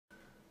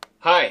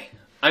Hi,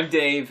 I'm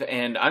Dave,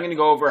 and I'm going to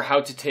go over how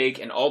to take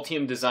an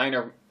Altium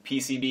Designer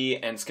PCB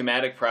and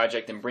schematic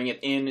project and bring it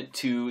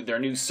into their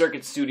new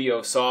Circuit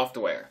Studio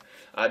software.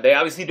 They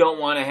obviously don't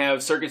want to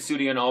have Circuit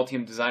Studio and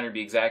Altium Designer be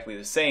exactly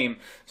the same,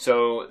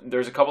 so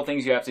there's a couple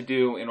things you have to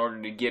do in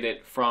order to get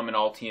it from an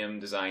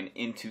Altium Design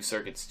into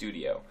Circuit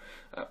Studio.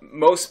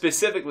 Most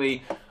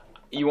specifically,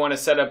 you want to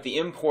set up the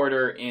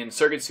importer in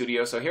Circuit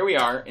Studio. So here we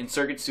are in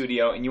Circuit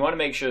Studio, and you want to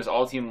make sure this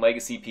Altium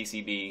Legacy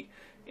PCB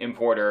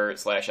importer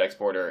 /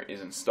 exporter is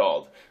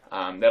installed.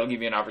 That'll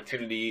give you an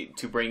opportunity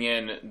to bring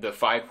in the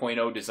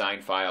 5.0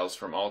 design files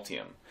from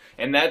Altium.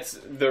 And that's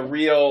the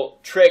real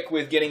trick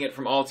with getting it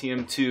from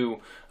Altium to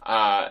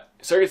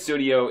Circuit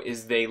Studio,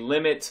 is they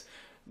limit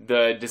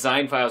the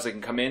design files that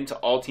can come into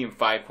Altium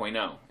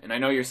 5.0. And I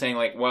know you're saying,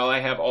 like, well, I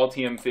have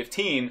Altium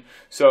 15,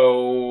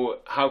 so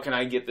how can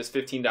I get this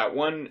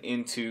 15.1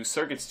 into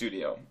Circuit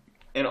Studio?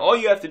 And all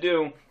you have to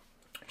do,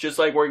 just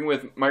like working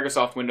with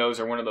Microsoft Windows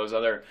or one of those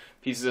other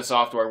pieces of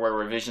software where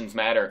revisions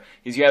matter,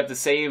 is you have to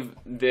save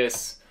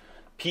this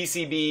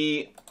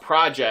PCB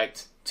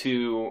project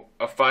to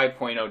a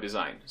 5.0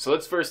 design. So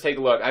let's first take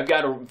a look. I've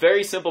got a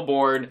very simple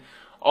board.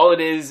 All it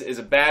is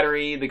a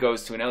battery that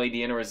goes to an LED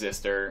and a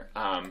resistor.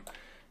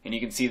 And you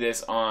can see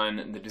this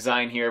on the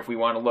design here. If we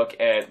want to look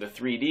at the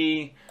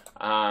 3D,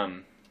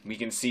 we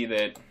can see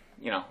that,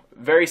 you know,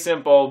 very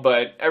simple,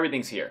 but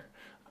everything's here.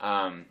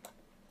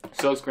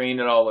 Silk screen,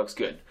 it all looks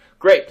good.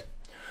 Great.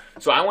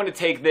 So I want to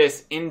take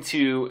this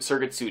into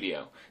Circuit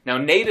Studio. Now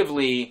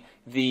natively,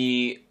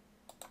 the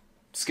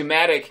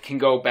schematic can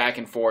go back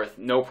and forth,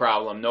 no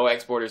problem. No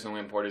exporters, no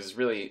importers. It's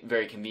really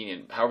very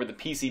convenient. However, the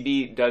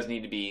PCB does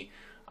need to be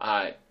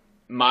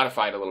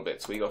modified a little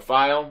bit. So we go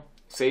File,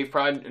 Save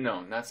Project,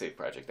 no, not Save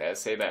Project As,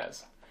 Save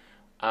As.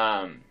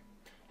 And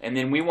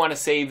then we want to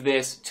save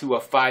this to a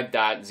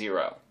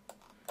 5.0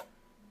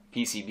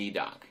 PCB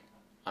dock.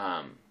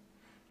 And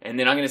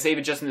then I'm going to save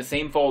it just in the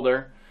same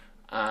folder.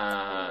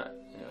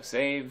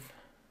 Save.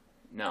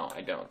 No, I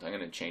don't. I'm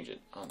going to change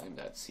it.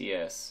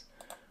 Altium.cs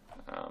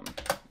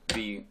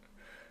v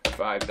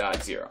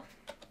 5.0.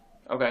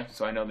 Okay,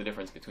 so I know the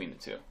difference between the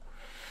two.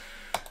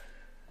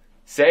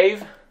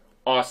 Save.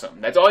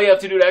 Awesome. That's all you have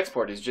to do to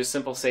export, is just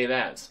simple save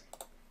as.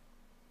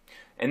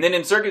 And then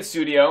in Circuit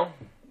Studio,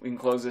 we can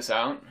close this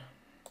out.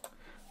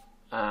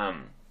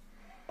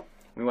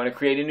 We want to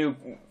create a new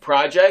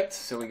project,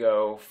 so we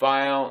go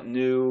File,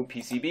 New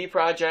PCB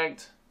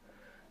Project,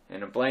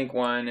 and a blank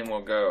one, and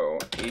we'll go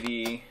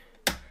 80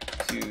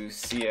 to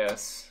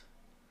CS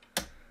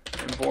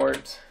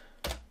import,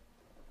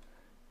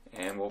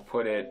 and we'll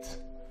put it,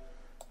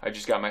 I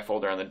just got my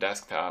folder on the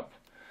desktop,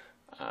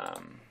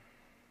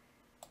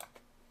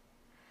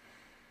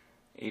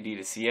 80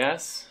 to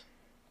CS,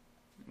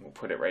 we'll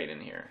put it right in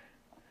here.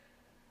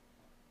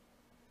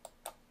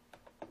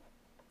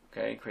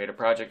 Okay, create a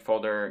project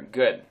folder,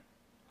 good.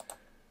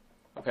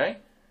 Okay,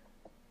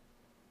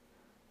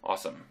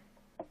 awesome.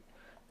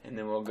 And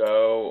then we'll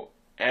go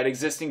add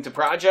existing to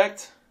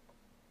project.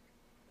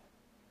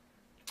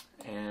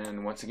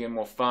 And once again,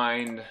 we'll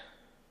find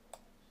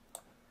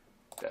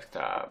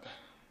desktop,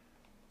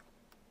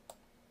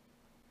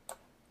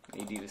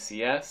 AD to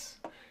CS.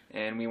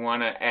 And we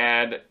want to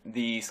add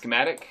the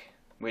schematic,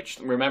 which,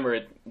 remember,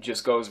 it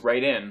just goes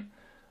right in.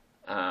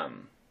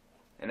 And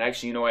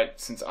actually, you know what?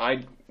 Since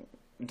I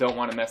don't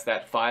want to mess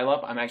that file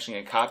up, I'm actually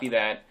going to copy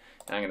that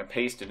and I'm going to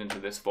paste it into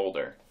this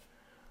folder.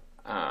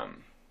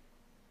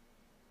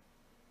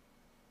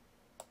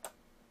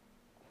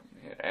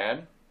 Hit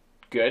add.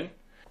 Good.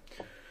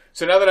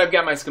 So now that I've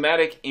got my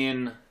schematic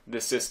in the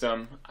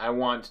system, I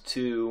want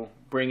to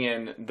bring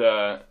in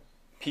the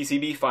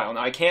PCB file.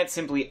 Now I can't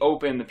simply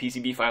open the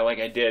PCB file like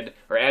I did,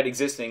 or add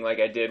existing like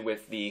I did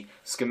with the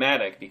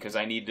schematic, because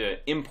I need to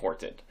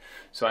import it.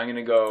 So I'm going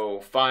to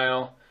go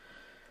File,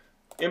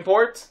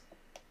 Import,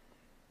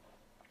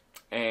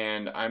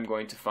 and I'm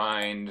going to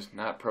find,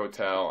 not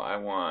Protel, I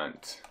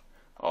want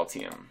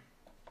Altium.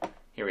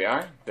 Here we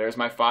are. There's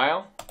my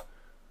file.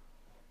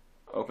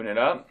 Open it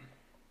up.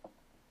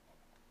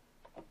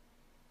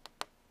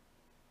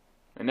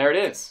 And there it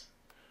is.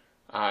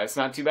 It's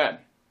not too bad.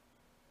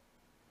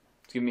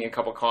 It's giving me a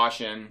couple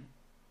caution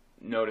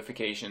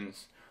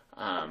notifications,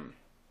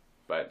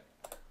 but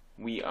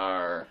we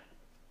are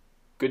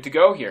good to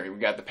go here. We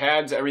got the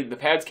pads. The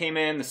pads came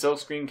in. The silk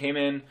screen came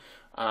in.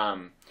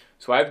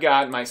 So I've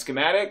got my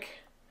schematic,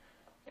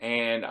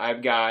 and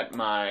I've got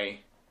my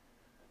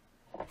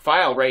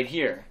file right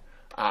here.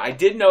 I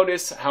did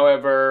notice,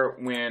 however,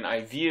 when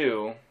I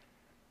view,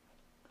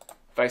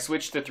 if I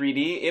switch to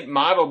 3D, it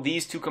modeled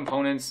these two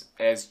components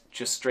as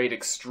just straight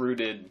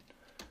extruded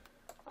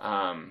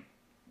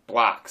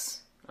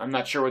blocks. I'm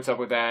not sure what's up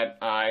with that.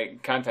 I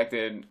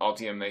contacted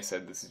Altium. They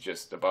said this is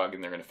just a bug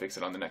and they're going to fix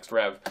it on the next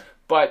rev.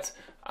 But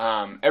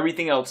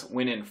everything else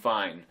went in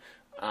fine.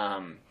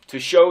 To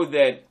show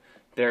that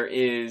there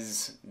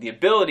is the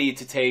ability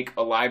to take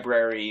a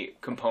library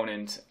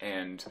component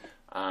and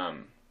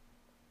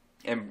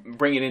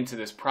bring it into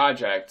this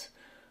project.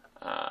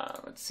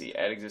 Let's see,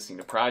 add existing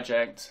to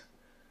project.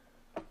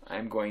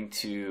 I'm going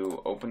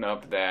to open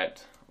up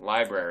that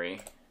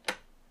library.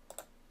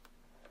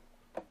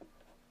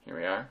 Here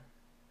we are.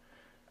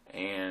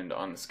 And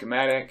on the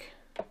schematic,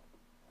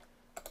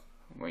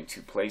 I'm going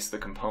to place the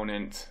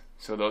component.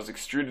 So those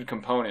extruded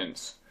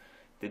components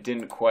that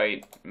didn't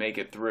quite make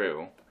it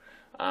through,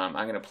 I'm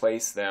going to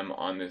place them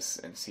on this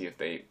and see if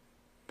they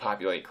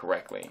populate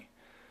correctly.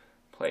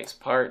 Place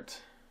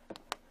part,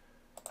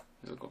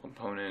 physical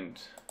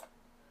component,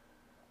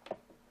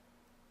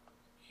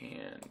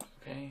 and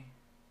okay.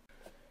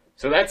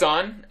 So that's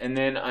on, and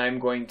then I'm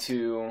going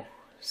to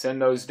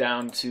send those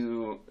down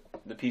to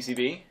the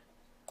PCB.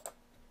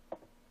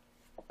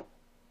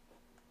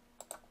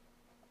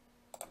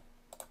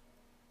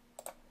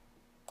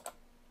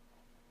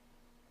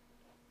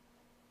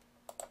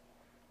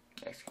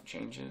 Execute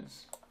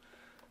changes,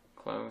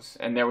 close,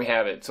 and there we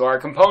have it. So our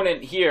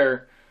component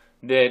here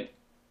that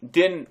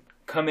didn't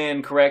come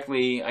in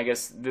correctly, I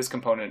guess this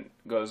component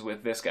goes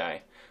with this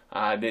guy,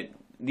 that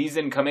these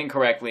didn't come in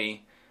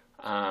correctly,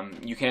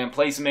 you can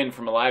place them in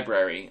from a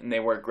library and they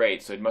work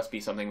great, so it must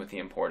be something with the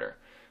importer.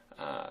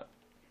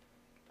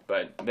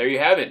 But there you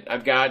have it.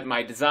 I've got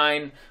my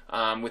design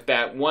with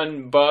that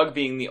one bug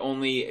being the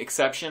only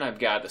exception. I've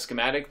got the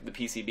schematic, the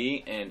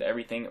PCB, and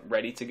everything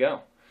ready to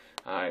go.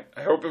 I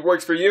hope it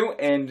works for you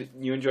and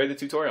you enjoy the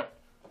tutorial.